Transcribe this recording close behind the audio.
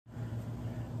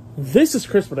This is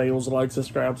Chris Videos. Like,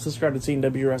 subscribe to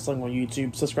TNW Wrestling on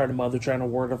YouTube, subscribe to my other channel,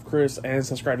 Word of Chris, and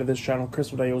subscribe to this channel, Chris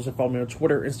Videos, and follow me on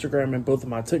Twitter, Instagram, and both of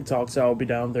my TikToks. I'll be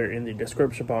down there in the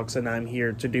description box, and I'm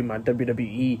here to do my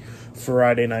WWE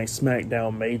Friday Night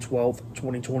SmackDown May 12th,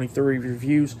 2023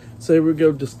 reviews. So here we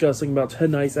go, discussing about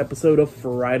tonight's episode of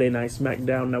Friday Night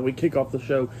SmackDown. Now, we kick off the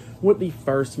show with the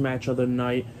first match of the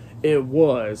night. It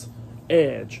was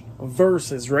Edge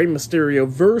versus Rey Mysterio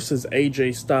versus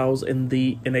AJ Styles in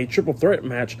a triple threat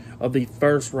match of the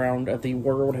first round of the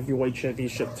World Heavyweight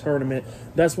Championship tournament.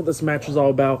 That's what this match is all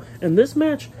about. And this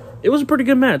match, it was a pretty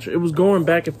good match. It was going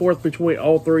back and forth between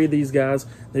all three of these guys.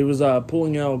 They was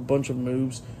pulling out a bunch of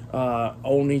moves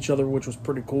on each other, which was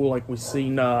pretty cool. Like, we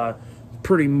seen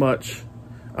pretty much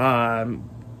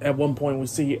at one point we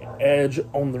see Edge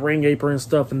on the ring apron and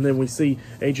stuff, and then we see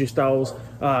AJ Styles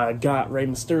got Rey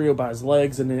Mysterio by his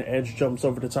legs, and then Edge jumps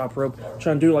over the top rope,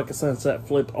 trying to do like a sunset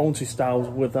flip onto Styles,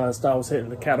 with Styles hitting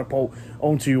the catapult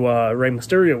onto Rey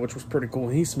Mysterio, which was pretty cool.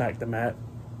 He smacked him at.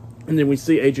 And then we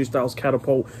see AJ Styles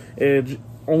catapult Edge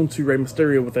onto Rey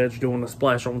Mysterio, with Edge doing a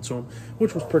splash onto him,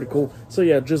 which was pretty cool. So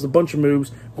yeah, just a bunch of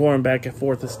moves going back and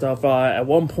forth and stuff. At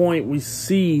one point we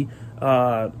see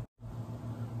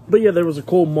but yeah, there was a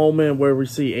cool moment where we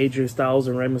see AJ Styles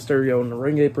and Rey Mysterio on the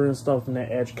ring apron and stuff, and then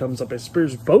Edge comes up and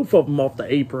spears both of them off the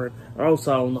apron,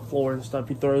 also on the floor and stuff.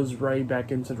 He throws Rey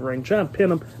back into the ring, trying to pin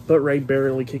him, but Rey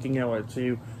barely kicking out at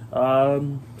two.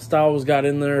 Styles got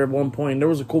in there at one point. There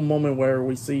was a cool moment where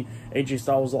we see AJ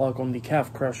Styles lock on the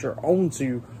calf crusher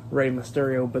onto Rey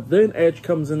Mysterio, but then Edge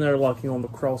comes in there locking on the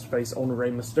crossface on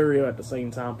Rey Mysterio at the same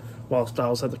time, while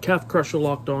Styles had the calf crusher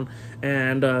locked on,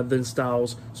 and then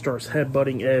Styles starts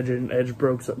headbutting Edge, and Edge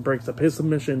breaks up his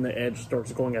submission. The Edge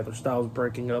starts going after Styles,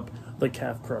 breaking up the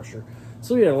calf crusher.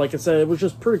 So yeah, like I said, it was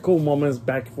just pretty cool moments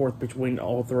back and forth between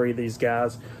all three of these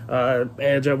guys.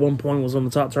 Edge at one point was on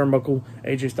the top turnbuckle.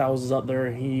 AJ Styles is up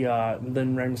there.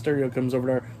 Then Rey Mysterio comes over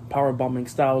there, power bombing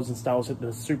Styles, and Styles hit the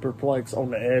superplex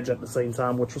on the Edge at the same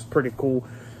time, which was pretty cool.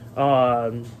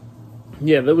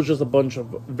 Yeah, there was just a bunch of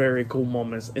very cool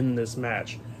moments in this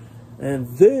match. And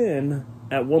then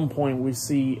at one point we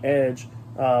see Edge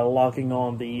locking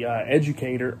on the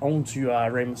Educator onto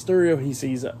Rey Mysterio. He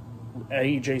sees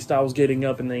AJ Styles getting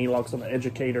up, and then he locks on the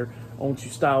Educator onto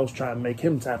Styles, trying to make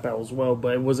him tap out as well,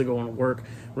 but it wasn't going to work.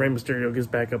 Rey Mysterio gets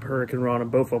back up, Hurricane Rana,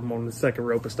 both of them on the second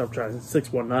rope and stuff, trying to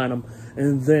 619 him,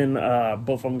 and then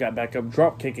both of them got back up,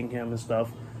 drop kicking him and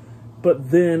stuff.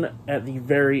 But then at the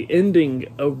very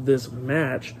ending of this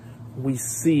match, we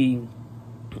see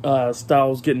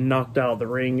Styles getting knocked out of the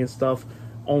ring and stuff,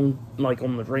 on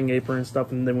the ring apron and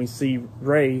stuff, and then we see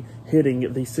Rey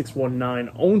hitting the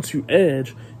 619 onto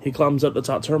Edge. He climbs up the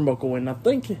top turnbuckle, and I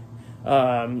think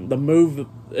the move,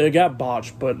 it got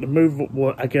botched, but the move,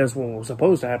 I guess what was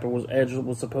supposed to happen was Edge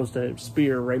was supposed to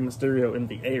spear Rey Mysterio in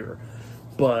the air,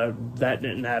 but that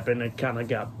didn't happen. It kind of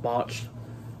got botched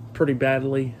pretty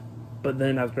badly. But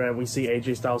then after that, we see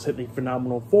AJ Styles hit the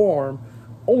phenomenal forearm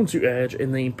onto Edge,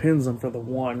 and then he pins him for the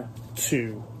 1,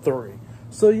 2, 3.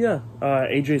 So yeah,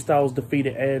 AJ Styles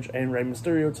defeated Edge and Rey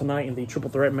Mysterio tonight in the triple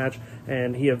threat match,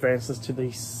 and he advances to the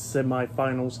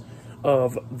semifinals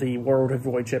of the World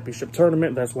Heavyweight Championship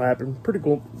tournament. That's what happened. Pretty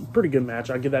cool, pretty good match.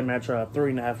 I give that match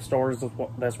 3.5 stars.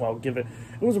 That's what I'll give it.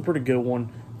 It was a pretty good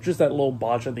one. Just that little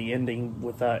botch at the ending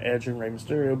with Edge and Rey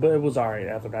Mysterio, but it was alright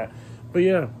after that. But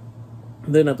yeah,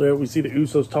 then after that we see the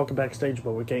Usos talking backstage,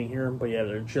 but we can't hear them. But yeah,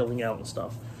 they're chilling out and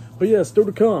stuff. But yeah, still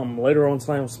to come, later on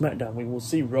tonight on SmackDown, we will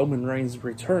see Roman Reigns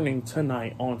returning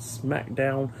tonight on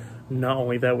SmackDown. Not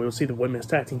only that, we will see the Women's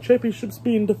Tag Team Championships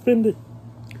being defended.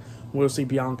 We'll see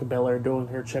Bianca Belair doing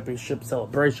her championship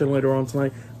celebration later on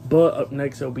tonight. But up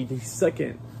next, it will be the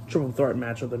second triple threat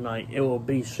match of the night. It will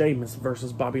be Sheamus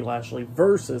versus Bobby Lashley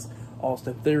versus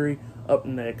Austin Theory up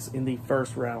next in the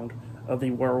first round of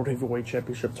the World Heavyweight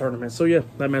Championship tournament. So yeah,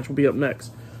 that match will be up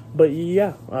next. But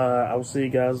yeah, I will see you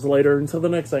guys later until the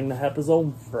next thing that happens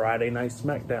on Friday Night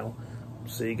SmackDown.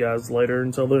 See you guys later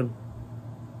until then.